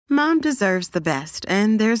Mom deserves the best,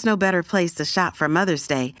 and there's no better place to shop for Mother's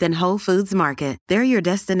Day than Whole Foods Market. They're your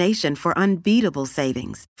destination for unbeatable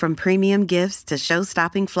savings, from premium gifts to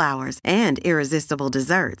show-stopping flowers and irresistible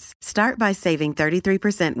desserts. Start by saving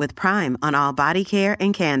 33% with Prime on all body care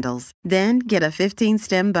and candles. Then get a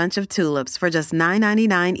 15-stem bunch of tulips for just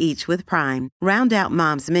 $9.99 each with Prime. Round out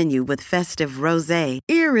Mom's menu with festive rosé,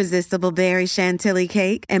 irresistible berry chantilly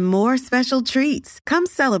cake, and more special treats. Come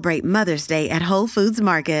celebrate Mother's Day at Whole Foods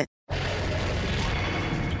Market.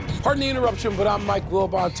 Pardon the interruption, but I'm Mike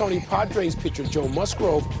Wilbon. Tony, Padres pitcher Joe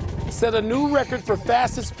Musgrove set a new record for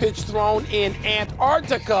fastest pitch thrown in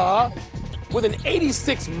Antarctica with an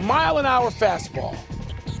 86-mile-an-hour fastball.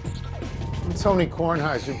 Tony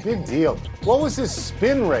Kornheiser, big deal. What was his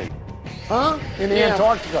spin rate? In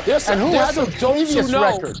Antarctica. And who has the previous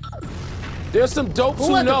record? There's some dopes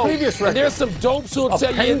who know. And there's some dopes who will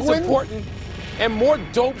tell you it's important. And more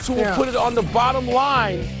dopes who will put it on the bottom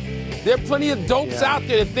line. There are plenty of dopes out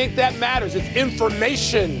there that think that matters. It's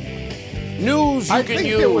information, news you can use. I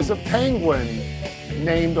think there was a penguin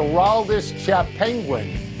named Araldus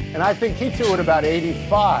Chappenguin, and I think he threw it about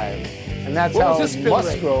 85, and that's how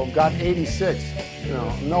Musgrove got 86.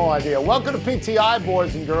 No idea. Welcome to PTI,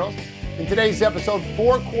 boys and girls. In today's episode,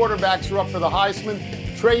 4 quarterbacks are up for the Heisman.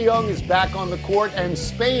 Trae Young is back on the court, and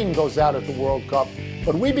Spain goes out at the World Cup.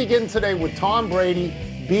 But we begin today with Tom Brady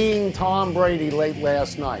being Tom Brady late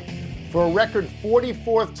last night. For a record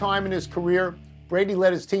 44th time in his career, Brady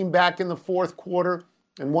led his team back in the fourth quarter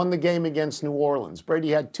and won the game against New Orleans. Brady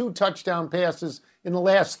had 2 touchdown passes in the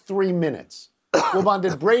last 3 minutes. Wilbon,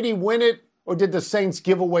 did Brady win it, or did the Saints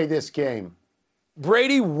give away this game?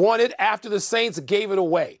 Brady won it after the Saints gave it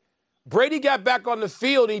away. Brady got back on the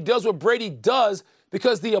field, and he does what Brady does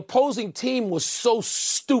because the opposing team was so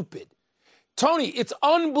stupid. Tony, it's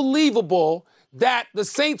unbelievable that the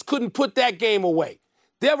Saints couldn't put that game away.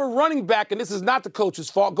 They have a running back, and this is not the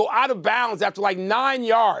coach's fault, go out of bounds after like 9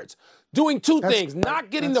 yards, doing two things,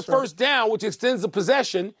 not getting the first down, which extends the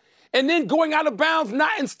possession, and then going out of bounds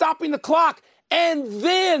and stopping the clock. And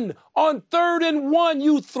then on 3rd and 1,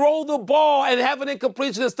 you throw the ball and have an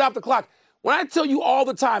incompletion and stop the clock. When I tell you all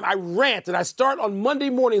the time, I rant, and I start on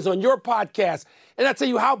Monday mornings on your podcast, and I tell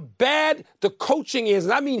you how bad the coaching is,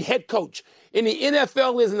 and I mean head coach, in the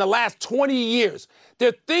NFL is in the last 20 years. There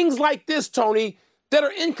are things like this, Tony, that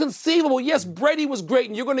are inconceivable. Yes, Brady was great,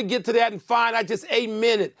 and you're going to get to that, and fine, I just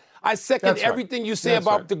amen it. I second everything you say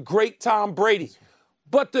about the great Tom Brady.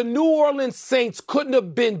 But the New Orleans Saints couldn't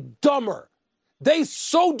have been dumber. They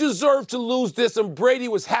so deserved to lose this, and Brady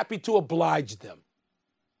was happy to oblige them.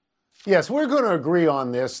 Yes, we're going to agree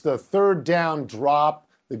on this. The 3rd down drop,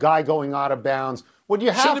 the guy going out of bounds. What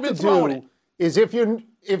you have to do is if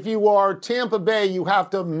you are Tampa Bay, you have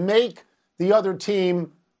to make the other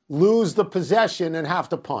team lose the possession and have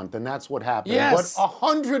to punt, and that's what happened. Yes. But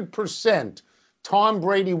 100% Tom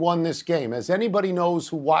Brady won this game, as anybody knows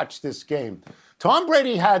who watched this game. Tom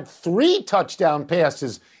Brady had 3 touchdown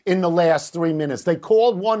passes in the last 3 minutes. They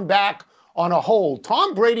called one back on a hold.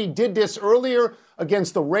 Tom Brady did this earlier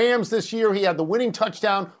against the Rams this year. He had the winning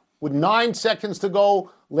touchdown with 9 seconds to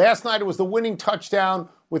go. Last night it was the winning touchdown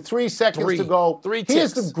with 3 seconds to go. He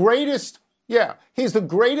is the greatest, he's the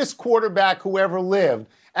greatest quarterback who ever lived,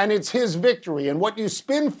 and it's his victory. And what you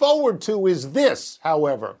spin forward to is this,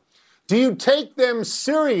 however. Do you take them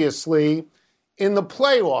seriously in the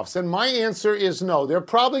playoffs? And my answer is no. They're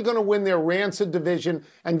probably going to win their rancid division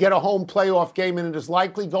and get a home playoff game, and it is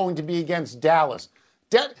likely going to be against Dallas.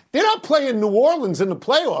 They're not playing New Orleans in the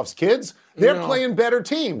playoffs, kids. They're playing better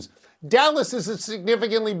teams. Dallas is a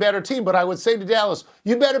significantly better team, but I would say to Dallas,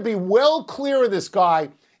 you better be well clear of this guy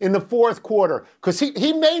in the fourth quarter, because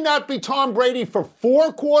he may not be Tom Brady for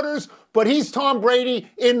 4 quarters, but he's Tom Brady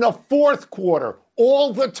in the fourth quarter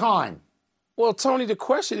all the time. Well, Tony, the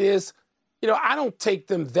question is, I don't take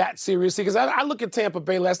them that seriously, because I look at Tampa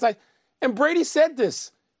Bay last night, and Brady said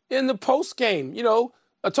this in the post game,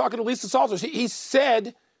 talking to Lisa Salters. He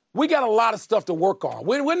said, we got a lot of stuff to work on.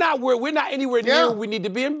 We're not anywhere near where we need to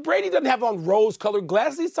be. And Brady doesn't have on rose-colored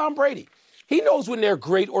glasses. He's Tom Brady. He knows when they're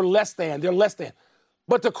great or less than. They're less than.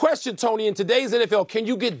 But the question, Tony, in today's NFL, can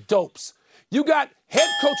you get dopes? You got head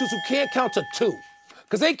coaches who can't count to 2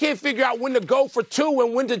 because they can't figure out when to go for 2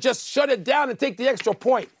 and when to just shut it down and take the extra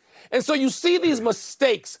point. And so you see these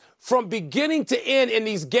mistakes from beginning to end in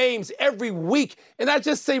these games every week. And I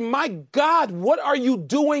just say, my God, what are you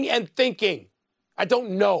doing and thinking? I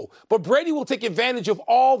don't know. But Brady will take advantage of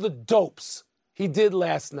all the dopes he did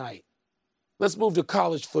last night. Let's move to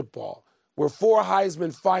college football, where 4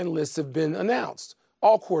 Heisman finalists have been announced.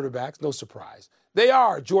 All quarterbacks, no surprise. They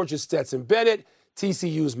are Georgia's Stetson Bennett,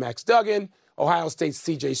 TCU's Max Duggan, Ohio State's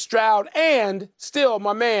C.J. Stroud, and still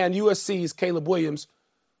my man, USC's Caleb Williams,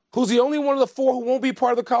 who's the only one of the four who won't be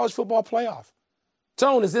part of the college football playoff.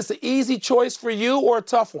 Tone, is this an easy choice for you or a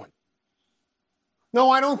tough one? No,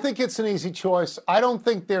 I don't think it's an easy choice. I don't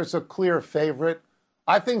think there's a clear favorite.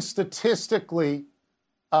 I think statistically,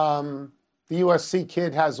 the USC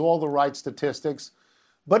kid has all the right statistics.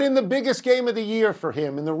 But in the biggest game of the year for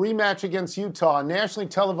him, in the rematch against Utah, a nationally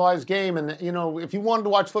televised game, and, you know, if you wanted to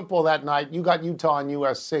watch football that night, you got Utah and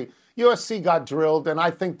USC. USC got drilled, and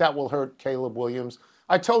I think that will hurt Caleb Williams.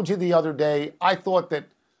 I told you the other day, I thought that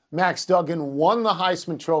Max Duggan won the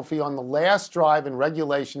Heisman Trophy on the last drive in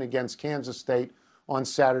regulation against Kansas State on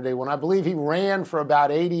Saturday, when I believe he ran for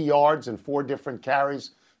about 80 yards in 4 different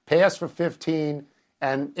carries, passed for 15,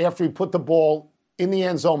 and after he put the ball in the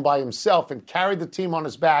end zone by himself and carried the team on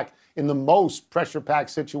his back in the most pressure-packed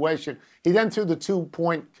situation, he then threw the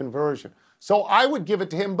 2-point conversion. So I would give it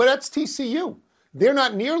to him, but that's TCU. They're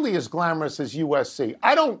not nearly as glamorous as USC.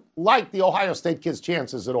 I don't like the Ohio State kid's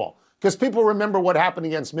chances at all, because people remember what happened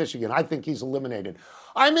against Michigan. I think he's eliminated.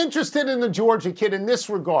 I'm interested in the Georgia kid in this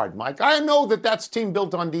regard, Mike. I know that that's a team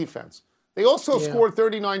built on defense. They also score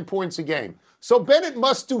 39 points a game. So Bennett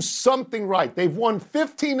must do something right. They've won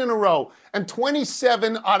 15 in a row and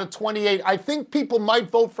 27 out of 28. I think people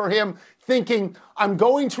might vote for him thinking, I'm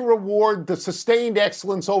going to reward the sustained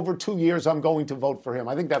excellence over 2 years. I'm going to vote for him.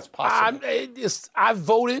 I think that's possible. I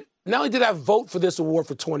voted. Not only did I vote for this award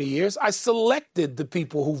for 20 years, I selected the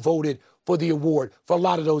people who voted for the award for a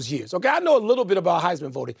lot of those years. Okay, I know a little bit about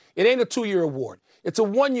Heisman voting. It ain't a 2-year award. It's a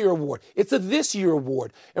 1-year award. It's a this-year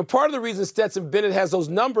award. And part of the reason Stetson Bennett has those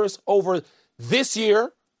numbers over this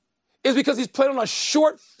year is because he's played on a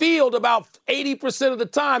short field about 80% of the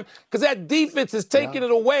time, because that defense is taking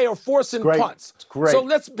it away or forcing punts. It's great. So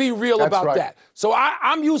let's be real about that. So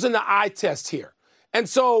I'm using the eye test here. And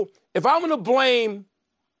so if I'm going to blame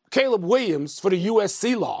Caleb Williams for the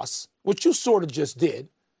USC loss, which you sort of just did,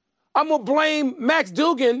 I'm going to blame Max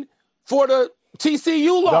Duggan for the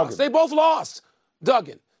TCU loss. They both lost.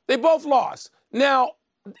 Duggan. They both lost. Now,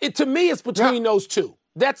 to me, it's between those two.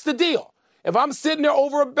 That's the deal. If I'm sitting there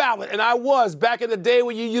over a ballot, and I was back in the day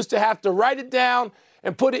when you used to have to write it down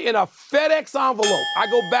and put it in a FedEx envelope, I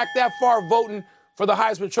go back that far voting for the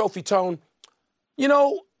Heisman Trophy, Tone. You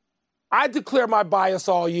know, I declare my bias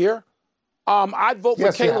all year. I'd vote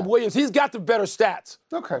for Caleb Williams. He's got the better stats.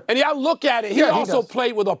 Okay. And I look at it. He also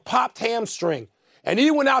played with a popped hamstring. And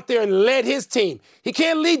he went out there and led his team. He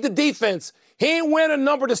can't lead the defense. He ain't winning a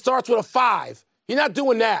number that starts with a 5. He's not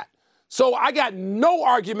doing that. So I got no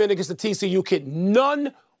argument against the TCU kid.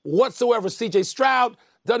 None whatsoever. C.J. Stroud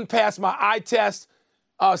doesn't pass my eye test.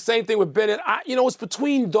 Same thing with Bennett. It's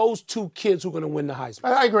between those two kids who are going to win the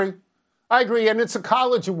Heisman. I agree. And it's a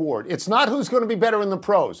college award. It's not who's going to be better in the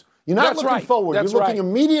pros. You're not looking forward. You're looking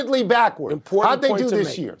immediately backward. How'd they do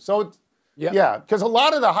this year? So, because a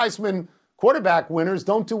lot of the Heisman quarterback winners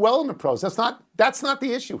don't do well in the pros. That's not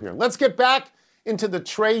the issue here. Let's get back into the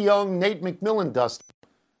Trae Young, Nate McMillan dust.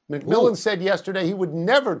 McMillan said yesterday he would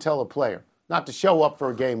never tell a player not to show up for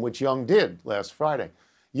a game, which Young did last Friday.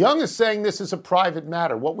 Young is saying this is a private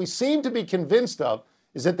matter. What we seem to be convinced of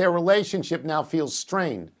is that their relationship now feels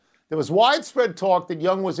strained. There was widespread talk that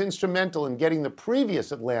Young was instrumental in getting the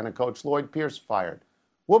previous Atlanta coach, Lloyd Pierce, fired.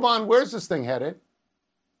 Woman, where's this thing headed?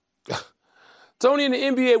 Tony, in the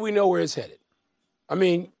NBA, we know where it's headed. I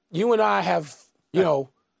mean, you and I have,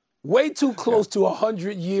 way too close to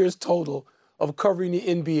 100 years total of covering the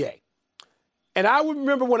NBA. And I would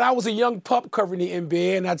remember when I was a young pup covering the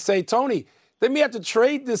NBA, and I'd say, Tony, they may have to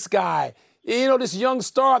trade this guy, this young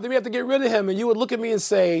star, they may have to get rid of him. And you would look at me and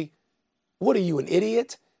say, what are you, an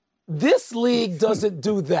idiot? This league doesn't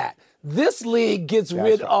do that. This league gets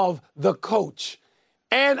rid of the coach.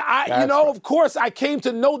 And of course, I came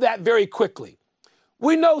to know that very quickly.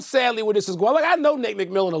 We know, sadly, where this is going. I know Nate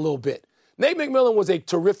McMillan a little bit. Nate McMillan was a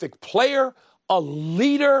terrific player, a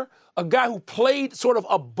leader, a guy who played sort of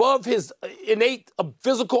above his innate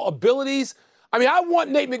physical abilities. I mean, I want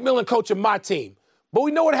Nate McMillan coaching my team. But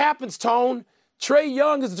we know what happens, Tone. Trae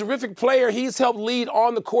Young is a terrific player. He's helped lead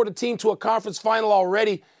on the court a team to a conference final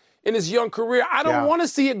already in his young career. I don't want to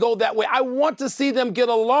see it go that way. I want to see them get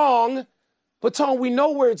along. But, Tone, we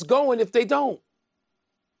know where it's going if they don't.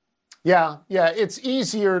 Yeah, it's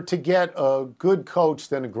easier to get a good coach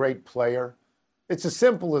than a great player. It's as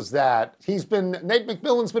simple as that. Nate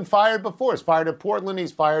McMillan's been fired before. He's fired at Portland.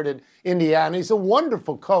 He's fired at Indiana. He's a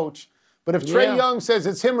wonderful coach. But if Trae Young says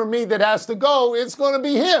it's him or me that has to go, it's going to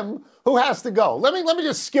be him who has to go. Let me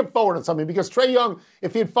just skip forward on something, because Trae Young,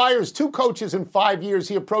 if he fires 2 coaches in 5 years,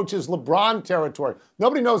 he approaches LeBron territory.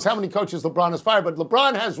 Nobody knows how many coaches LeBron has fired, but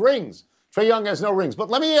LeBron has rings. Trae Young has no rings. But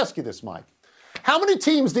let me ask you this, Mike. How many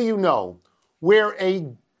teams do you know where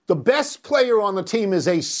the best player on the team is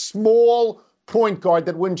a small point guard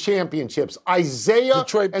that win championships? Isaiah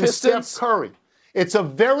Detroit and Pistons. Steph Curry. It's a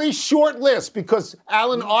very short list because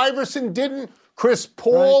Allen Iverson didn't, Chris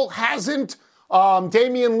Paul hasn't,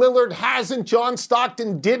 Damian Lillard hasn't, John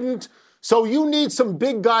Stockton didn't. So you need some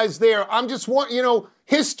big guys there. I'm just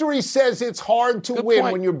history says it's hard to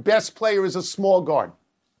win when your best player is a small guard.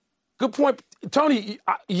 Good point. Tony,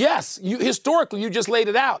 yes, historically, you just laid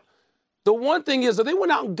it out. The one thing is that they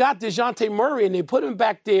went out and got DeJounte Murray, and they put him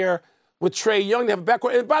back there with Trae Young. They have a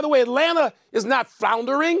backcourt. And by the way, Atlanta is not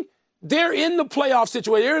floundering. They're in the playoff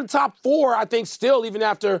situation. They're in the top 4, I think, still, even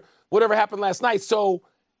after whatever happened last night. So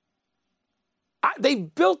they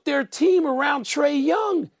built their team around Trae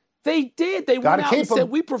Young. They did. They went out and said,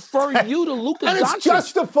 we prefer you to Luka Doncic. And it's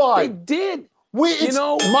justified. They did.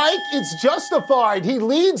 Mike, it's justified. He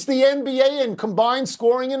leads the NBA in combined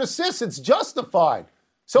scoring and assists. It's justified.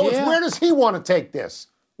 So where does he want to take this?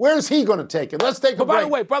 Where is he going to take it? Let's take a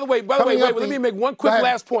break. By the way, let me make one quick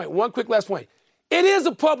last point. It is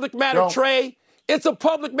a public matter, Trae. It's a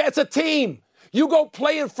public matter. It's a team. You go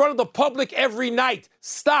play in front of the public every night.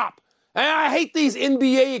 Stop. And I hate these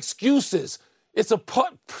NBA excuses. It's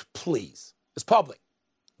please. It's public.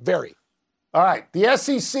 Very. All right. The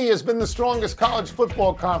SEC has been the strongest college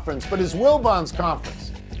football conference, but is Wilbon's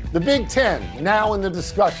conference, the Big Ten, now in the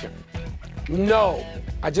discussion? No.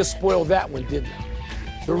 I just spoiled that one, didn't I?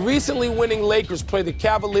 The recently winning Lakers play the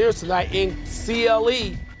Cavaliers tonight in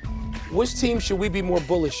CLE. Which team should we be more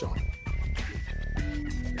bullish on?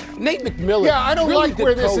 Nate McMillan. Yeah, I don't really like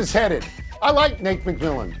where coach. this is headed. I like Nate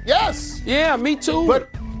McMillan. Yes. Yeah, me too. But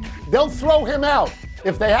they'll throw him out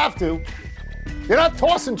if they have to. They're not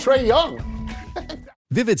tossing Trae Young.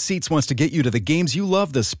 Vivid Seats wants to get you to the games you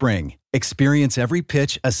love this spring. Experience every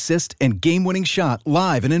pitch, assist, and game-winning shot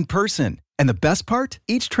live and in person. And the best part?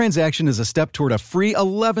 Each transaction is a step toward a free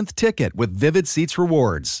 11th ticket with Vivid Seats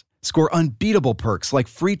rewards. Score unbeatable perks like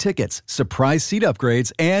free tickets, surprise seat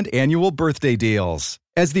upgrades, and annual birthday deals.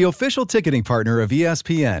 As the official ticketing partner of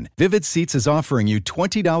ESPN, Vivid Seats is offering you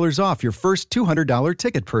 $20 off your first $200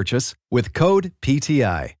 ticket purchase with code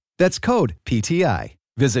PTI. That's code PTI.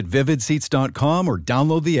 Visit vividseats.com or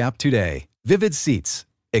download the app today. Vivid Seats.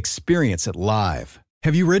 Experience it live.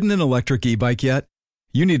 Have you ridden an electric e-bike yet?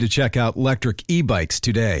 You need to check out Lectric E-Bikes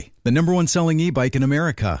today, the #1 selling e-bike in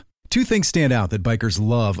America. Two things stand out that bikers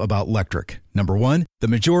love about Lectric. Number one, the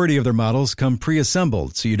majority of their models come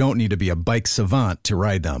pre-assembled, so you don't need to be a bike savant to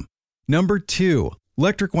ride them. Number two,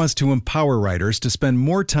 Lectric wants to empower riders to spend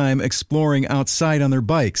more time exploring outside on their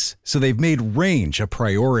bikes, so they've made range a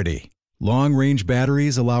priority. Long-range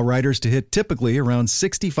batteries allow riders to hit typically around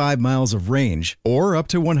 65 miles of range, or up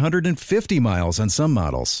to 150 miles on some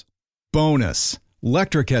models. Bonus,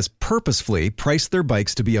 Lectric has purposefully priced their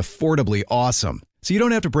bikes to be affordably awesome, so you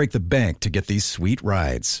don't have to break the bank to get these sweet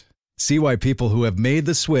rides. See why people who have made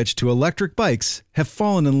the switch to electric bikes have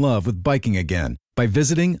fallen in love with biking again by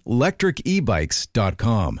visiting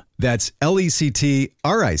lectricebikes.com. That's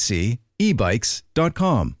LECTRIC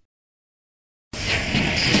ebikes.com.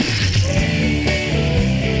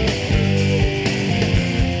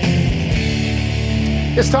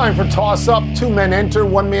 It's time for Toss Up. Two men enter,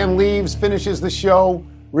 one man leaves, finishes the show,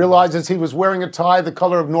 realizes he was wearing a tie the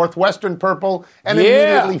color of Northwestern purple, and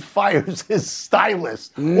immediately fires his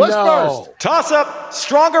stylist. What's first? Toss Up,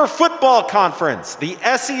 stronger football conference, the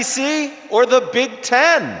SEC or the Big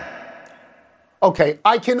Ten? Okay,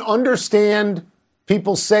 I can understand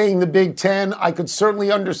people saying the Big Ten. I could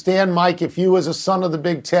certainly understand, Mike, if you as a son of the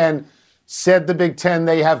Big Ten said the Big Ten.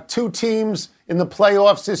 They have two teams in the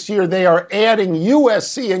playoffs this year. They are adding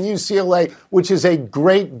USC and UCLA, which is a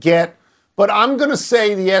great get. But I'm going to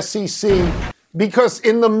say the SEC because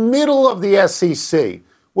in the middle of the SEC,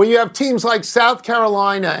 where you have teams like South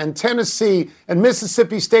Carolina and Tennessee and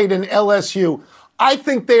Mississippi State and LSU, I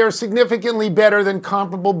think they are significantly better than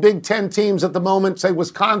comparable Big Ten teams at the moment, say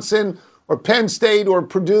Wisconsin or Penn State or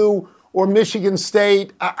Purdue or Michigan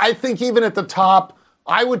State. I think even at the top,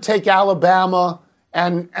 I would take Alabama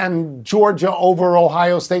and Georgia over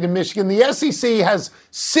Ohio State and Michigan. The SEC has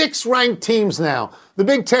 6 ranked teams now. The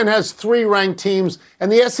Big Ten has 3 ranked teams,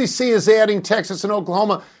 and the SEC is adding Texas and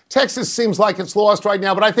Oklahoma. Texas seems like it's lost right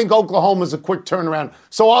now, but I think Oklahoma is a quick turnaround.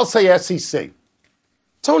 So I'll say SEC.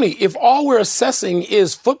 Tony, if all we're assessing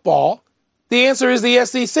is football, the answer is the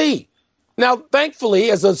SEC. Now, thankfully,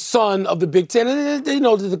 as a son of the Big Ten, and they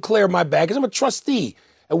know to declare my bag, because I'm a trustee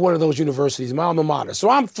at one of those universities, my alma mater. So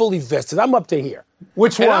I'm fully vested. I'm up to here.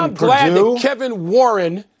 Which and one, I'm glad Purdue? that Kevin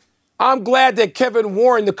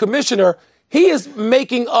Warren, the commissioner, he is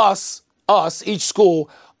making us us, each school,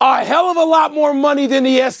 a hell of a lot more money than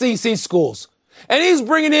the SEC schools. And he's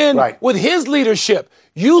bringing in, with his leadership,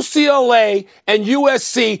 UCLA and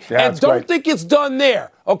USC, and don't think it's done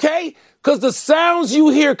there, okay? Because the sounds you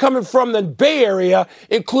hear coming from the Bay Area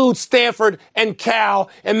include Stanford and Cal,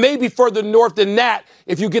 and maybe further north than that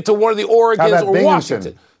if you get to one of the Oregons or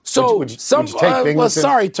Washington. So would you take Binghamton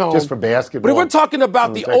sorry, Tone. Just for basketball. But if we're talking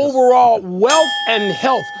about the overall wealth and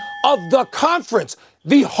health of the conference,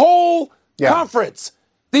 the whole conference,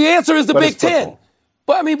 the answer is the Big Ten.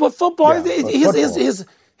 But football,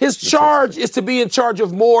 his charge is to be in charge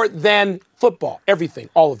of more than football. Everything,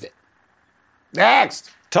 all of it.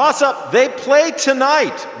 Next. Toss-up, they play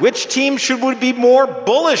tonight. Which team should we be more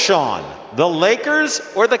bullish on? The Lakers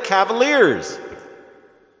or the Cavaliers?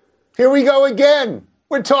 Here we go again.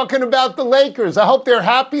 We're talking about the Lakers. I hope they're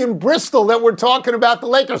happy in Bristol that we're talking about the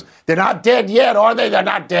Lakers. They're not dead yet, are they? They're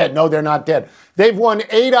not dead. No, they're not dead. They've won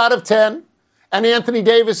 8 out of 10, and Anthony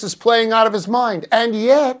Davis is playing out of his mind. And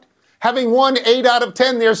yet, having won 8 out of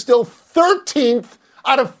 10, they're still 13th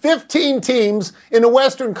out of 15 teams in the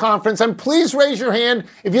Western Conference. And please raise your hand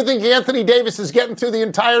if you think Anthony Davis is getting through the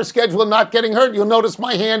entire schedule and not getting hurt. You'll notice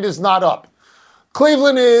my hand is not up.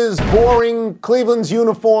 Cleveland is boring. Cleveland's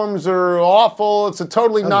uniforms are awful. It's a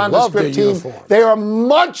totally nondescript team. Uniforms. They are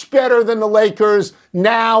much better than the Lakers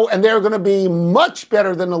now, and they're going to be much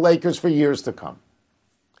better than the Lakers for years to come.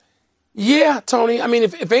 Yeah, Tony.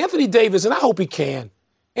 If Anthony Davis, and I hope he can,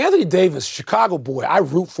 Anthony Davis, Chicago boy, I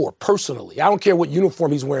root for personally. I don't care what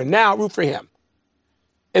uniform he's wearing now. I root for him.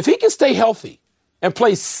 If he can stay healthy and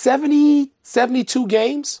play 70, 72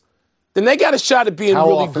 games, then they got a shot at being really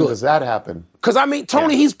good. How often does that happen? Because,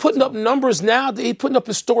 Tony, he's putting up numbers now. He's putting up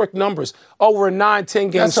historic numbers over a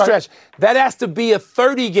 9-10 game stretch. That has to be a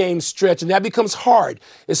 30-game stretch, and that becomes hard,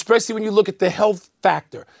 especially when you look at the health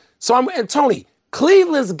factor. And Tony,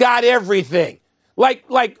 Cleveland's got everything.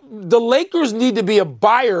 Like the Lakers need to be a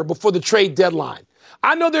buyer before the trade deadline.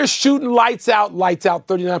 I know they're shooting lights out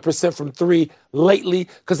 39% from three lately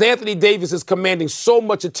because Anthony Davis is commanding so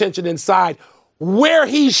much attention inside where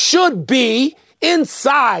he should be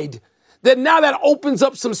inside, that now that opens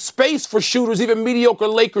up some space for shooters, even mediocre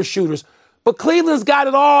Lakers shooters. But Cleveland's got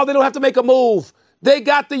it all. They don't have to make a move. They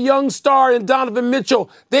got the young star in Donovan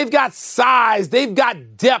Mitchell. They've got size. They've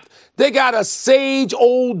got depth. They got a sage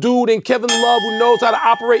old dude in Kevin Love who knows how to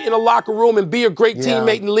operate in a locker room and be a great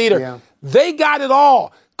teammate and leader. Yeah. They got it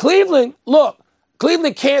all. Cleveland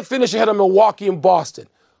can't finish ahead of Milwaukee and Boston,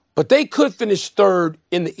 but they could finish third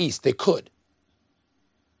in the East. They could.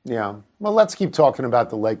 Yeah. Well, let's keep talking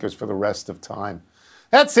about the Lakers for the rest of time.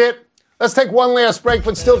 That's it. Let's take one last break,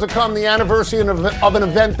 but still to come, the anniversary of an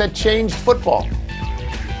event that changed football.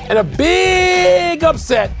 And a big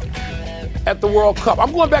upset at the World Cup.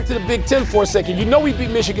 I'm going back to the Big Ten for a second. You know we beat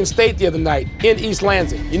Michigan State the other night in East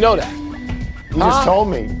Lansing. You know that. You just told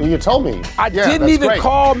me. You told me. I didn't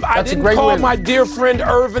call my dear friend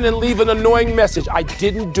Irvin and leave an annoying message. I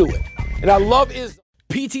didn't do it. And I love his...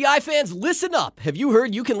 PTI fans, listen up. Have you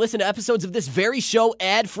heard you can listen to episodes of this very show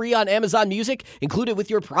ad-free on Amazon Music, included with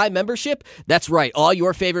your Prime membership? That's right. All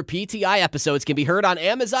your favorite PTI episodes can be heard on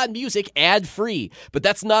Amazon Music ad-free. But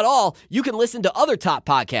that's not all. You can listen to other top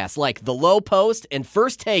podcasts like The Low Post and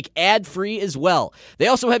First Take ad-free as well. They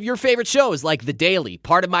also have your favorite shows like The Daily,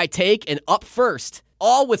 Part of My Take, and Up First,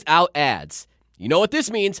 all without ads. You know what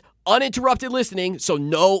this means? Uninterrupted listening, so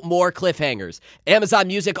no more cliffhangers. Amazon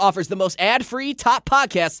Music offers the most ad-free top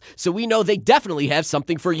podcasts, so we know they definitely have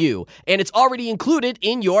something for you. And it's already included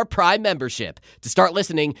in your Prime membership. To start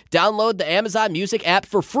listening, download the Amazon Music app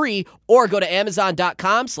for free or go to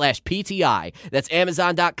amazon.com/PTI. That's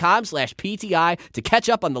amazon.com/PTI to catch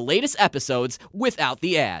up on the latest episodes without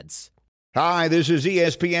the ads. Hi, this is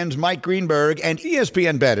ESPN's Mike Greenberg, and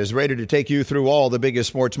ESPN Bet is ready to take you through all the biggest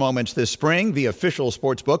sports moments this spring. The official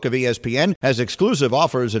sports book of ESPN has exclusive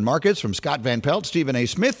offers and markets from Scott Van Pelt, Stephen A.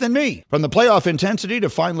 Smith, and me. From the playoff intensity to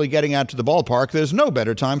finally getting out to the ballpark, there's no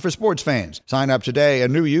better time for sports fans. Sign up today,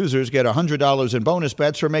 and new users get $100 in bonus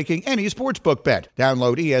bets for making any sportsbook bet.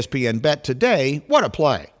 Download ESPN Bet today. What a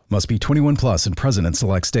play. Must be 21 plus and present in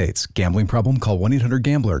select states. Gambling problem? Call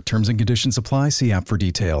 1-800-GAMBLER. Terms and conditions apply. See app for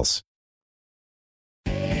details.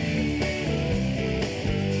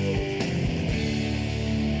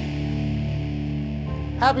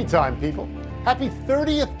 Happy time, people. Happy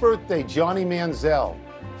 30th birthday, Johnny Manziel.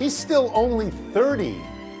 He's still only 30.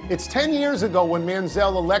 It's 10 years ago when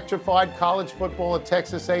Manziel electrified college football at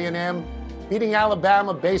Texas A&M, beating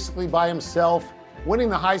Alabama basically by himself,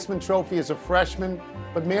 winning the Heisman Trophy as a freshman.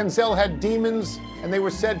 But Manziel had demons, and they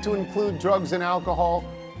were said to include drugs and alcohol.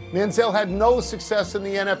 Manziel had no success in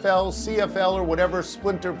the NFL, CFL, or whatever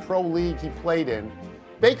splinter pro league he played in.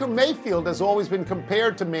 Baker Mayfield has always been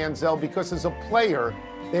compared to Manziel because as a player,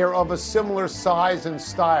 they are of a similar size and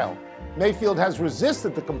style. Mayfield has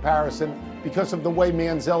resisted the comparison because of the way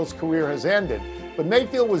Manziel's career has ended. But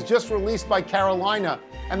Mayfield was just released by Carolina,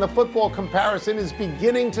 and the football comparison is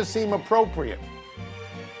beginning to seem appropriate.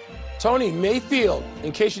 Tony, Mayfield,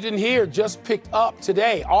 in case you didn't hear, just picked up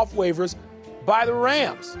today off waivers by the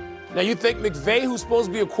Rams. Now, you think McVay, who's supposed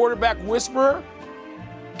to be a quarterback whisperer,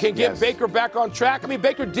 can get Baker back on track? I mean,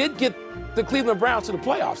 Baker did get the Cleveland Browns to the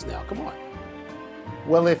playoffs now. Come on.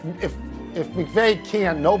 Well, if McVay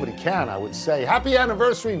can't, nobody can, I would say. Happy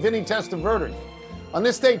anniversary, Vinny Testaverde. On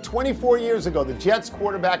this day 24 years ago, the Jets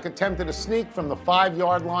quarterback attempted a sneak from the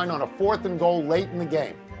 5-yard line on a 4th and goal late in the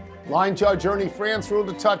game. Line judge Ernie France ruled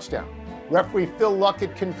a touchdown. Referee Phil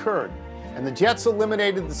Luckett concurred, and the Jets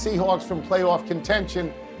eliminated the Seahawks from playoff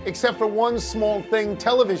contention, except for one small thing.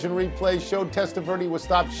 Television replays showed Testaverde was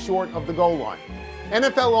stopped short of the goal line.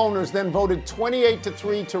 NFL owners then voted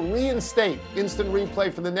 28-3 to reinstate instant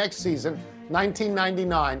replay for the next season,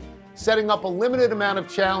 1999, setting up a limited amount of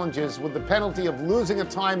challenges with the penalty of losing a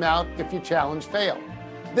timeout if your challenge failed.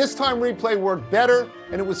 This time replay worked better,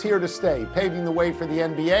 and it was here to stay, paving the way for the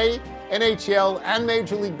NBA, NHL, and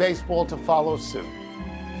Major League Baseball to follow suit.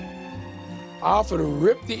 I offer to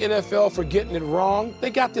rip the NFL for getting it wrong. They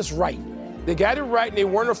got this right. They got it right, and they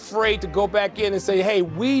weren't afraid to go back in and say, hey,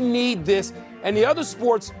 we need this. And the other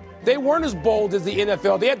sports, they weren't as bold as the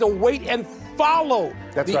NFL. They had to wait and follow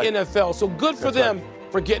the NFL. So good for them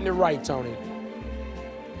for getting it right, Tony.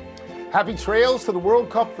 Happy trails to the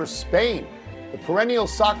World Cup for Spain. The perennial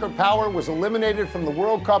soccer power was eliminated from the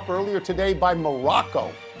World Cup earlier today by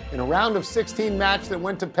Morocco in a round of 16 match that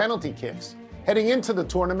went to penalty kicks. Heading into the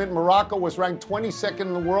tournament, Morocco was ranked 22nd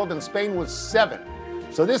in the world and Spain was 7th.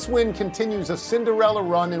 So this win continues a Cinderella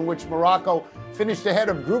run in which Morocco finished ahead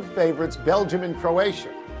of group favorites Belgium and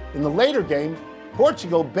Croatia. In the later game,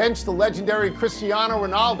 Portugal benched the legendary Cristiano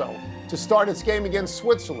Ronaldo to start its game against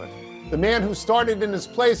Switzerland. The man who started in his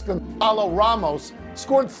place, Gonzalo Ramos,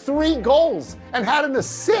 scored 3 goals and had an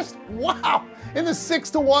assist. Wow! In the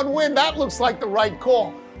 6-1 win, that looks like the right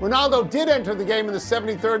call. Ronaldo did enter the game in the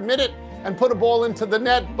 73rd minute and put a ball into the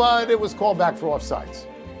net, but it was called back for offsides.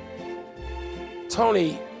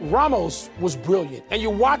 Tony, Ramos was brilliant. And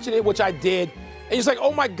you're watching it, which I did, and you're like,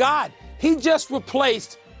 oh my God, he just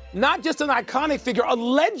replaced not just an iconic figure, a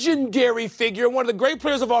legendary figure, one of the great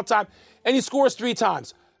players of all time, and he scores 3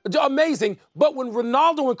 times. Amazing. But when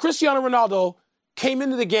Cristiano Ronaldo came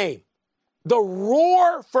into the game, the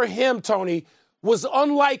roar for him, Tony, was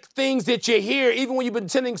unlike things that you hear, even when you've been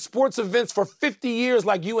attending sports events for 50 years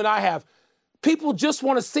like you and I have. People just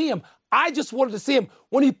want to see him. I just wanted to see him.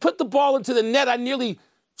 When he put the ball into the net, I nearly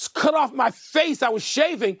cut off my face. I was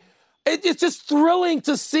shaving. It's just thrilling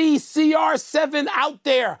to see CR7 out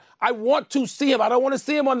there. I want to see him. I don't want to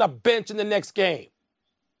see him on the bench in the next game.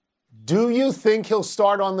 Do you think he'll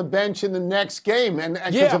start on the bench in the next game? And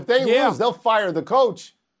because if they lose, they'll fire the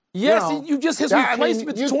coach. Yes, his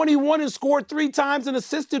replacement's 21 and scored 3 times and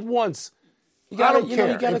assisted once. I don't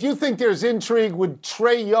care. If you think there's intrigue with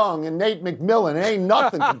Trae Young and Nate McMillan, it ain't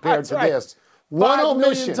nothing compared to this. One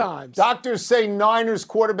omission. Doctors say Niners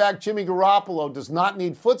quarterback Jimmy Garoppolo does not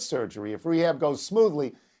need foot surgery. If rehab goes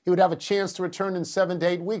smoothly, he would have a chance to return in 7 to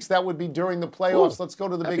 8 weeks. That would be during the playoffs. Let's go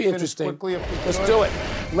to the big finish quickly. Let's do it.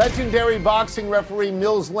 Legendary boxing referee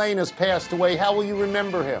Mills Lane has passed away. How will you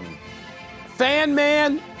remember him? Fan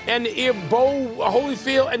Man and the ear Bo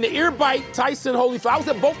Holyfield and the ear bite Tyson Holyfield. I was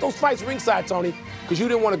at both those fights ringside, Tony, because you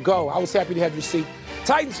didn't want to go. I was happy to have your seat.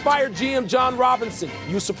 Titans fired GM John Robinson.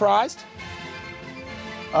 You surprised?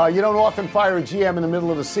 You don't often fire a GM in the middle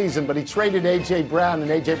of the season, but he traded A.J. Brown, and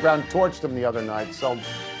A.J. Brown torched him the other night. So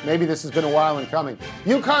maybe this has been a while in coming.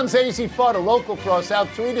 UConn's Azzi Fudd, a local for us, out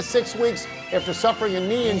 3 to 6 weeks after suffering a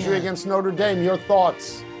knee injury against Notre Dame. Your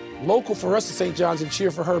thoughts? Local for us at St. John's, and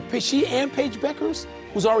cheer for her. She and Paige Beckers,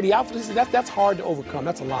 who's already out for this season, that's hard to overcome.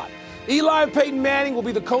 That's a lot. Eli and Peyton Manning will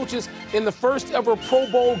be the coaches in the first ever Pro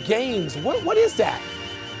Bowl games. What is that?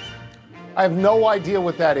 I have no idea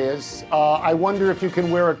what that is. I wonder if you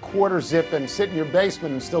can wear a quarter zip and sit in your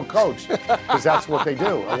basement and still coach, because that's what they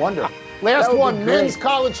do. I wonder. Last one, men's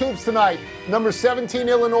college hoops tonight. Number 17,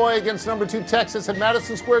 Illinois against number 2, Texas at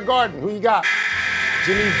Madison Square Garden. Who you got?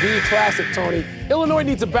 Jimmy V Classic, Tony. Illinois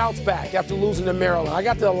needs a bounce back after losing to Maryland. I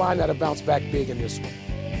got to align that a bounce back big in this one.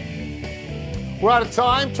 We're out of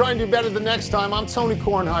time. Try and do better the next time. I'm Tony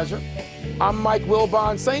Kornheiser. I'm Mike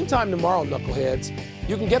Wilbon. Same time tomorrow, Knuckleheads.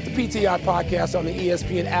 You can get the PTI podcast on the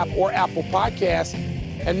ESPN app or Apple Podcasts.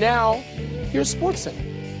 And now, here's SportsCenter.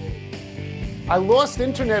 I lost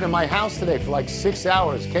internet in my house today for like 6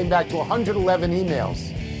 hours. Came back to 111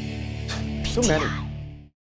 emails. Too many.